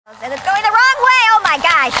And it's going the wrong way. Oh my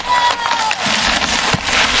gosh.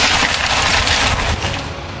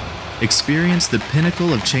 Experience the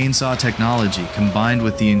pinnacle of chainsaw technology combined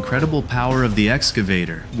with the incredible power of the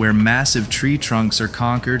excavator, where massive tree trunks are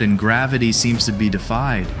conquered and gravity seems to be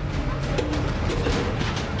defied.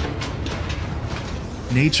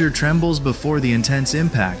 Nature trembles before the intense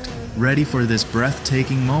impact, ready for this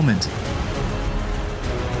breathtaking moment.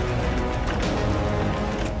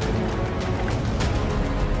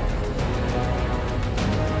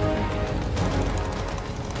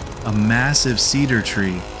 A massive cedar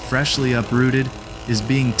tree, freshly uprooted, is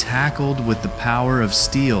being tackled with the power of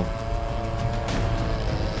steel.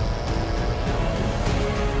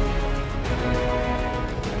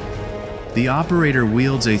 The operator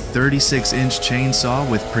wields a 36-inch chainsaw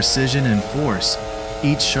with precision and force,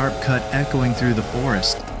 each sharp cut echoing through the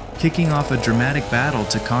forest, kicking off a dramatic battle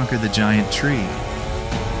to conquer the giant tree.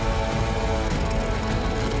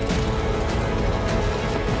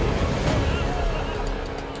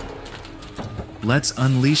 Let's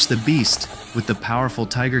unleash the beast with the powerful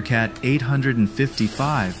TigerCat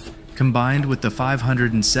 855, combined with the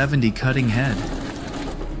 570 cutting head.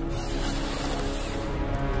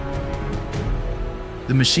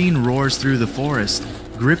 The machine roars through the forest,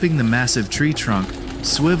 gripping the massive tree trunk,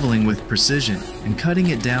 swiveling with precision, and cutting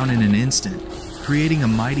it down in an instant, creating a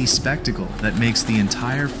mighty spectacle that makes the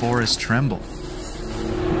entire forest tremble.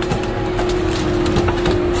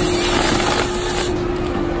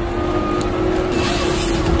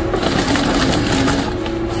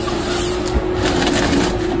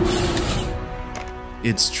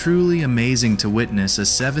 It's truly amazing to witness a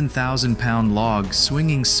 7,000-pound log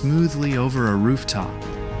swinging smoothly over a rooftop.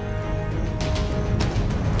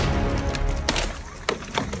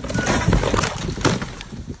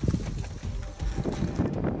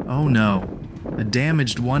 Oh no, a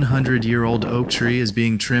damaged 100-year-old oak tree is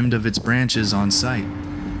being trimmed of its branches on site.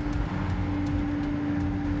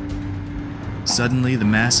 Suddenly, the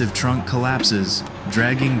massive trunk collapses,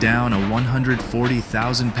 dragging down a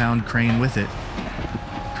 140,000-pound crane with it,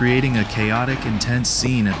 creating a chaotic, intense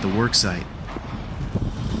scene at the worksite.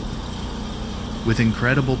 With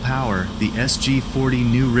incredible power, the SG-40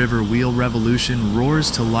 New River Wheel Revolution roars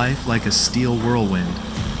to life like a steel whirlwind.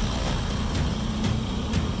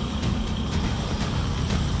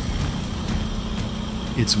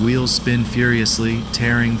 Its wheels spin furiously,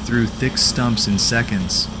 tearing through thick stumps in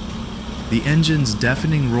seconds. The engine's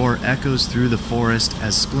deafening roar echoes through the forest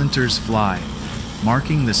as splinters fly,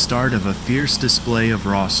 marking the start of a fierce display of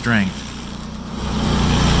raw strength.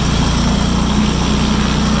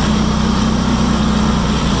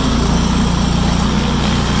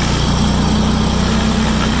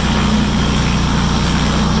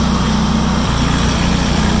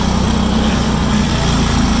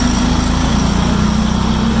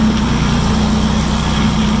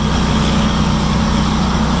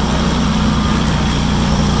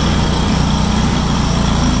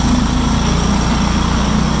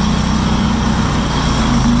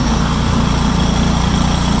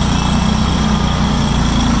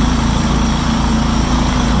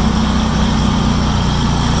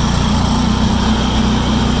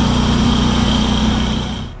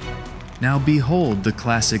 Now behold the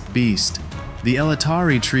classic beast. The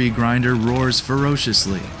Elatari tree grinder roars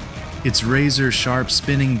ferociously, its razor-sharp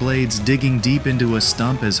spinning blades digging deep into a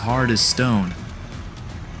stump as hard as stone.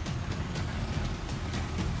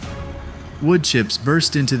 Wood chips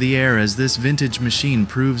burst into the air as this vintage machine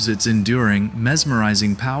proves its enduring,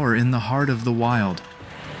 mesmerizing power in the heart of the wild.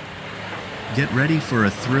 Get ready for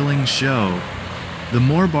a thrilling show. The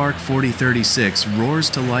Moorbark 4036 roars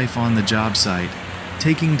to life on the job site,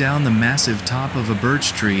 taking down the massive top of a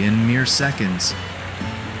birch tree in mere seconds.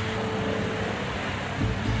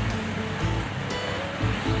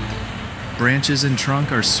 Branches and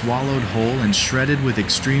trunk are swallowed whole and shredded with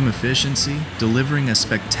extreme efficiency, delivering a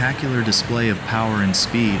spectacular display of power and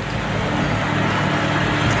speed.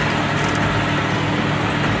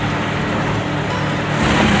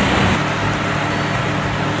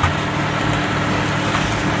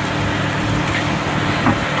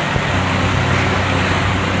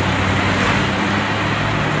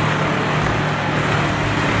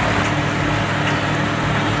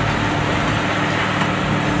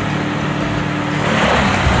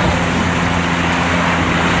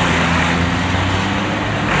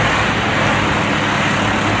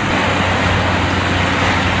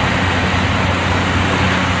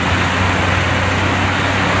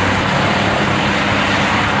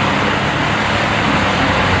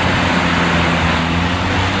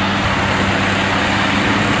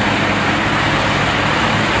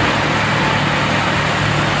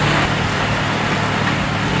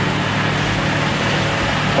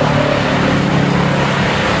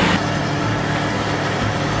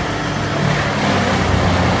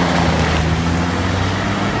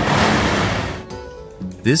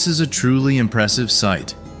 This is a truly impressive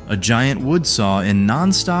sight. A giant wood saw in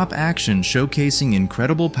non-stop action showcasing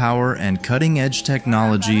incredible power and cutting-edge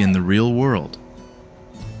technology in the real world.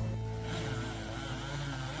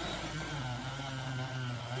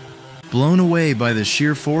 Blown away by the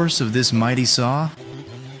sheer force of this mighty saw?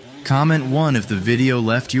 Comment 1 if the video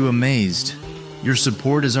left you amazed. Your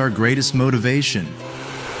support is our greatest motivation.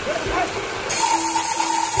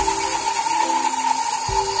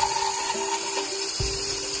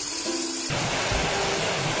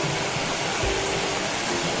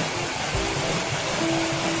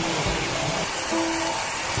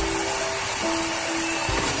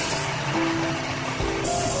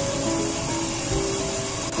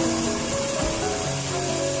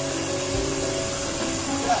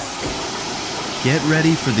 Get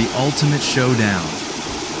ready for the ultimate showdown.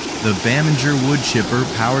 The Baminger wood chipper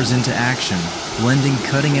powers into action, blending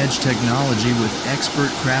cutting-edge technology with expert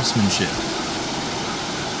craftsmanship.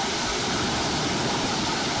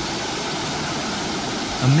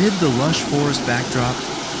 Amid the lush forest backdrop,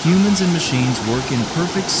 humans and machines work in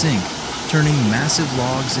perfect sync, turning massive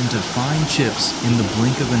logs into fine chips in the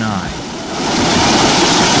blink of an eye.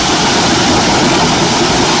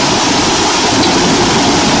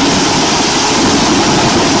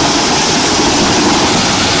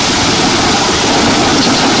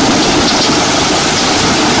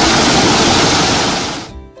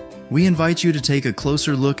 We invite you to take a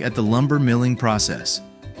closer look at the lumber milling process.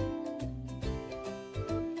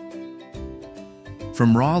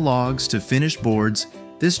 From raw logs to finished boards,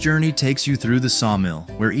 this journey takes you through the sawmill,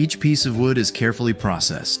 where each piece of wood is carefully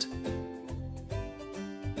processed.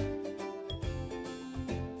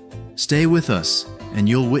 Stay with us, and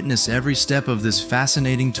you'll witness every step of this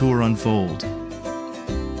fascinating tour unfold.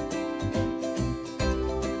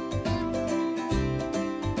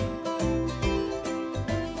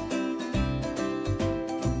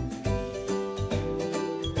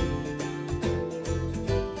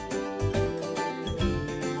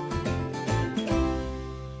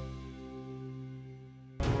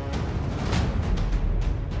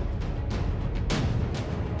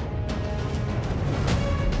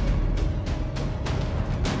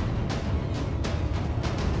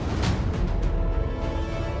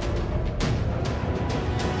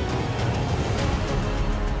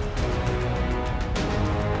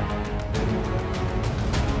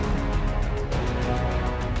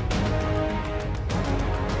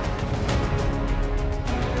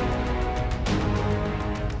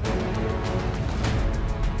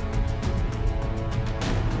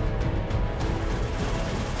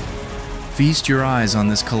 Feast your eyes on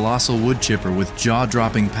this colossal wood chipper with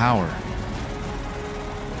jaw-dropping power.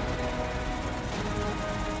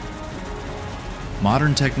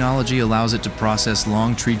 Modern technology allows it to process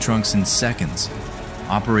long tree trunks in seconds,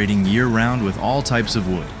 operating year-round with all types of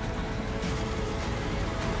wood.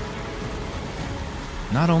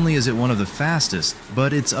 Not only is it one of the fastest,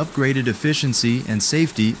 but its upgraded efficiency and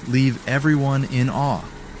safety leave everyone in awe.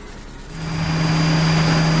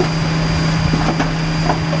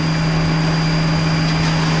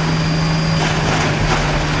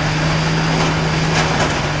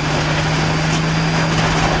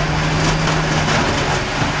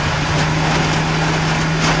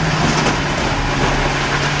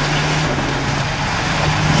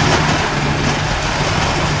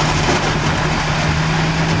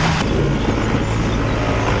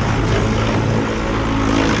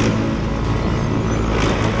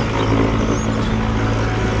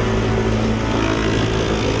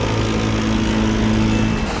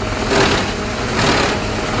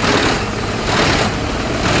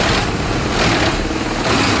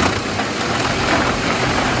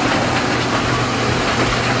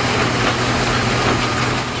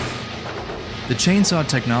 The chainsaw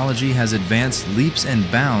technology has advanced leaps and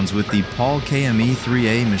bounds with the Paul KME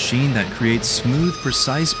 3A machine that creates smooth,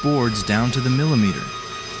 precise boards down to the millimeter.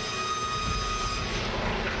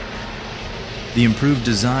 The improved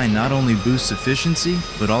design not only boosts efficiency,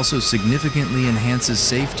 but also significantly enhances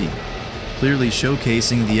safety, clearly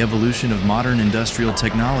showcasing the evolution of modern industrial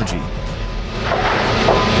technology.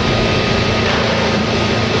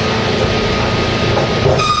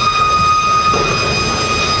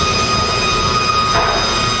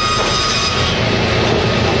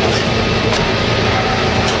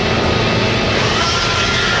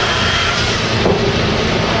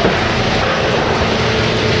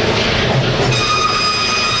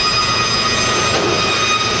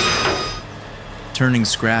 Turning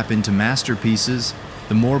scrap into masterpieces,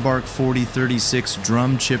 the Morbark 4036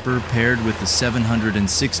 drum chipper paired with the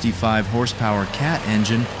 765 horsepower Cat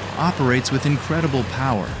engine operates with incredible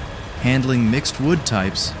power, handling mixed wood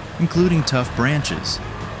types, including tough branches.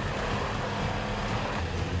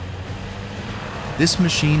 This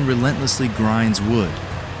machine relentlessly grinds wood,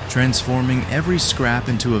 transforming every scrap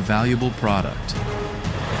into a valuable product.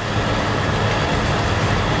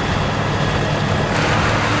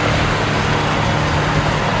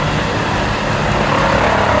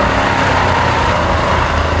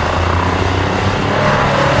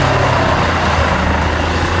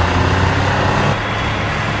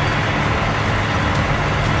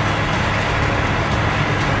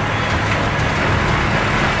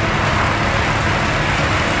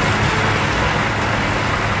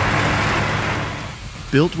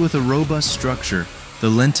 Built with a robust structure, the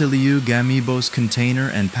Lentiliu Gamibos container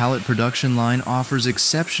and pallet production line offers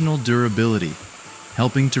exceptional durability,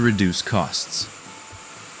 helping to reduce costs.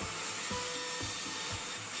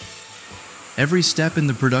 Every step in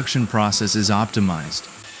the production process is optimized,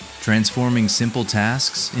 transforming simple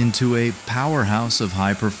tasks into a powerhouse of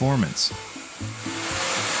high performance.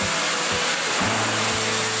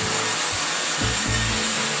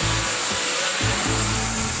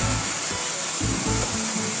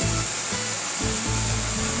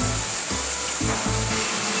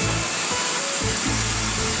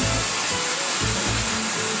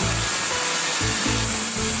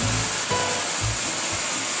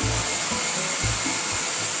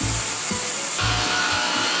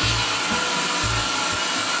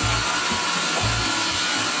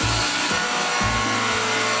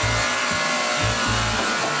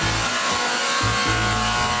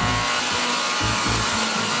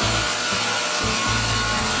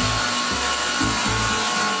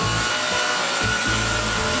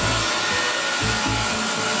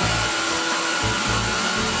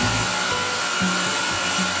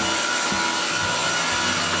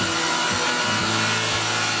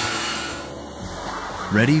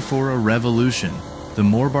 Ready for a revolution, the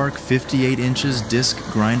Morbark 58 inches disc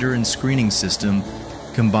grinder and screening system,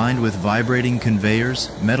 combined with vibrating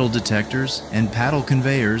conveyors, metal detectors, and paddle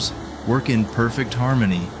conveyors, work in perfect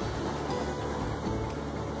harmony.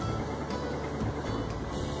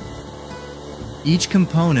 Each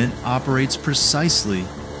component operates precisely,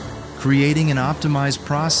 creating an optimized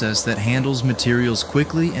process that handles materials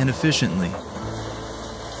quickly and efficiently.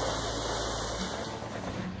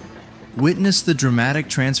 Witness the dramatic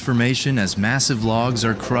transformation as massive logs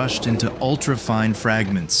are crushed into ultra-fine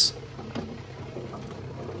fragments.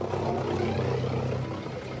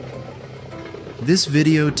 This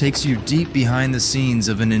video takes you deep behind the scenes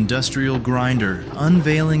of an industrial grinder,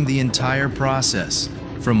 unveiling the entire process,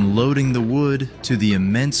 from loading the wood to the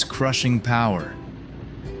immense crushing power.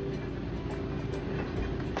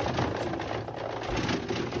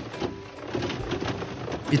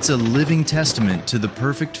 It's a living testament to the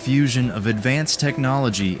perfect fusion of advanced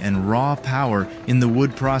technology and raw power in the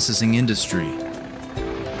wood processing industry.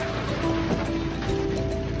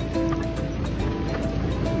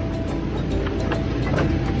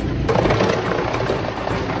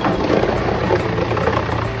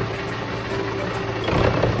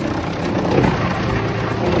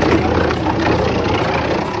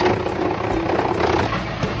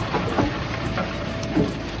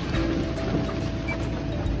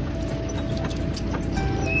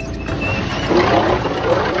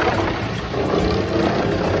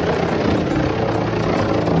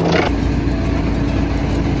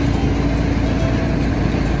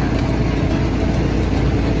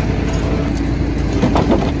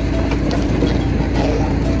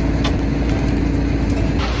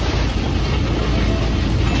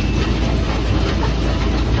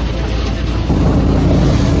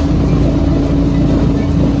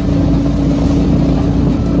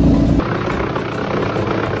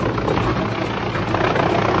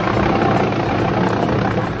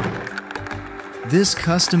 This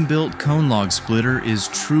custom-built cone log splitter is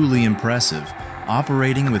truly impressive,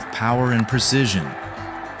 operating with power and precision.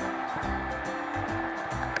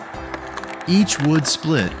 Each wood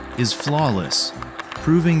split is flawless,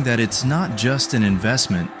 proving that it's not just an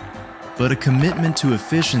investment, but a commitment to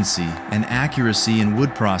efficiency and accuracy in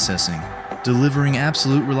wood processing, delivering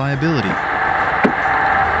absolute reliability.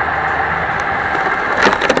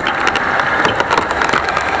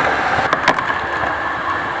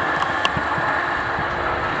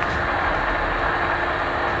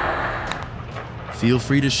 Feel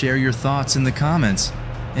free to share your thoughts in the comments,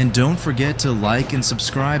 and don't forget to like and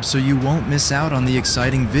subscribe so you won't miss out on the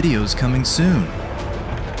exciting videos coming soon.